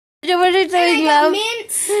what are you doing, love?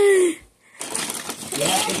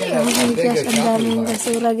 Oh my gosh, ang daming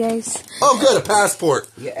basura, guys. Oh, good, a passport.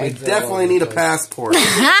 We definitely need a passport. That's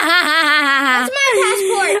my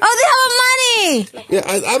passport. Oh, they have money. Yeah,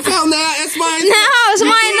 I found that. That's mine. No, it's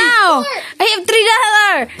mine now. I have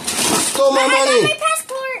 $3. Stole my money. My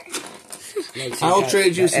passport. I'll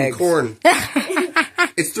trade you some corn.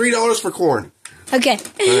 It's $3 for corn. Okay.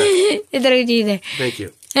 Right. Thank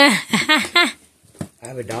you. I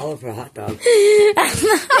have $1 for a hot dog. Who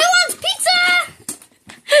wants pizza?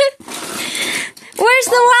 Where's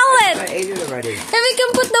the wallet? I ate it already. If we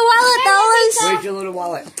can put the wallet, dollars. Where's your little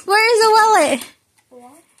wallet? Where is the wallet?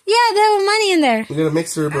 Yeah, they have money in there. We got a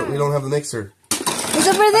mixer, but we don't have the mixer. It's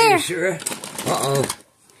over there. Are you sure? Uh-oh.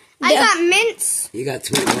 I got mints. You got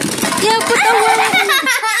sweet ones. Yeah, put the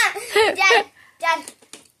wallet. Dad.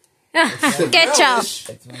 Ketchup.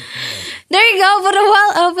 There you go. Put the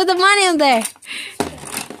wallet. Put the money in there.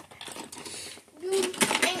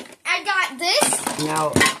 I got this.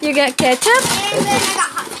 Now, You got ketchup. And then I got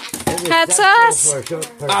hot Hot sauce.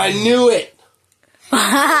 I knew it.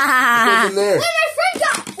 That goes in there. My friend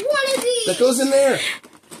got one of these. That goes in there.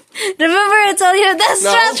 Remember, I told you that's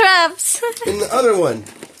No. traps. In the other one.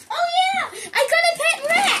 Oh yeah, I got a pet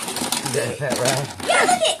rat. Is that a pet rat? Yeah,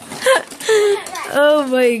 look it. Oh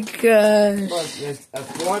my gosh. Look, there's a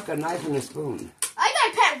fork, a knife, and a spoon. I got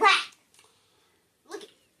a pet rat. Look it.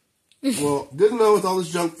 Well, good to know with all this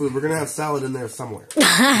junk food, we're going to have salad in there somewhere.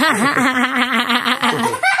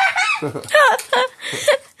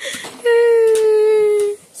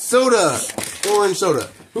 Soda. Orange soda.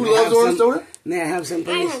 Who loves orange soda? May I have some,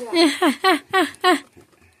 please?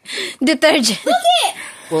 Detergent. Look it.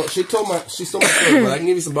 Well, she stole my soda, but I can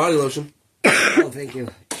give you some body lotion. Oh, thank you.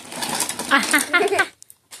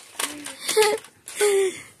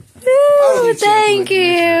 Ooh, thank you.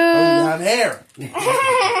 Oh, you have hair.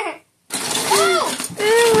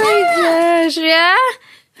 Oh my gosh, yeah?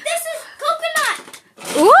 This is coconut.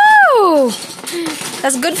 Woo!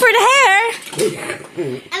 That's good for the hair.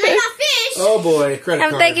 And I got fish. Oh boy, credit I'm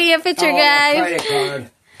card. taking a picture, guys. Credit card.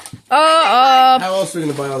 Oh, How else are we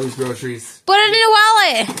going to buy all these groceries? put it in your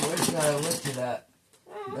wallet. Where's the list to that?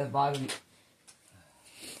 The bottom.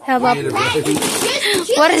 How about, Creative writing.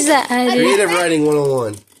 what is that? Creative writing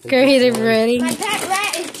 101. Creative writing. My pet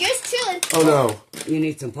rat is just chilling. Oh no. You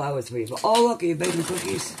need some plywood for you. Oh, look, are you baking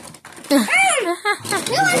cookies? No, Put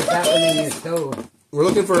that one in your stove. We're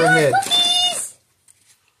looking for a head. cookies.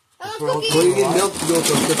 I want Well, cookies. you get milk to go with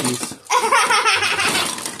those cookies.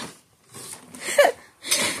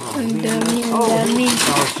 Ang dami, ang Oh, dami.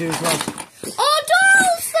 shoes off. Oh,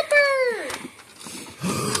 doll slipper.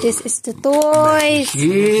 This is the toys.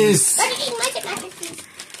 Jeez. Let me eat my chicken.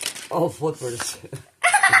 Oh, flippers.